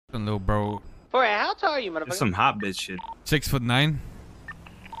Little bro. Boy, how tall are you, motherfucker? That's some hot bitch shit. 6'9".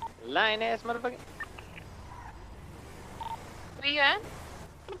 Lying ass motherfucker. Where you at?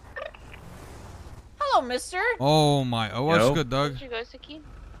 Hello, mister. Oh my. Oh, what's Yo. good, dog? Where'd you go, Siki?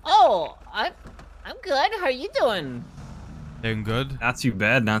 Oh, I'm good. How are you doing? Doing good. Not too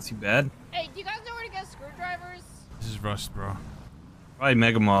bad, not too bad. Hey, do you guys know where to get screwdrivers? This is Rust, bro. Probably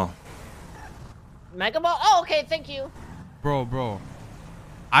Mega Mall. Mega Ball? Oh, okay, thank you. Bro.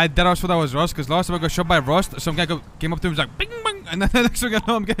 I thought that was Rust, because last time I got shot by Rust, some guy came up to him and was like, bing, bing, and then the next thing I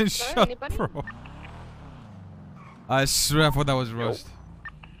know, I'm getting shot, anybody? bro. I swear I thought that was Rust.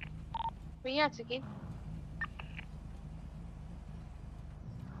 Where you at, Siki?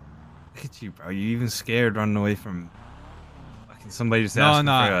 Look at you, bro. You even scared running away from fucking somebody just asking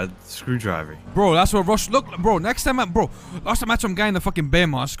for a screwdriver. Bro, that's what Rust look. Bro, next time, last time I had some guy in the fucking bear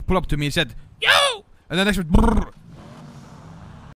mask pull up to me and said, "Yo!" And then next one, brrr,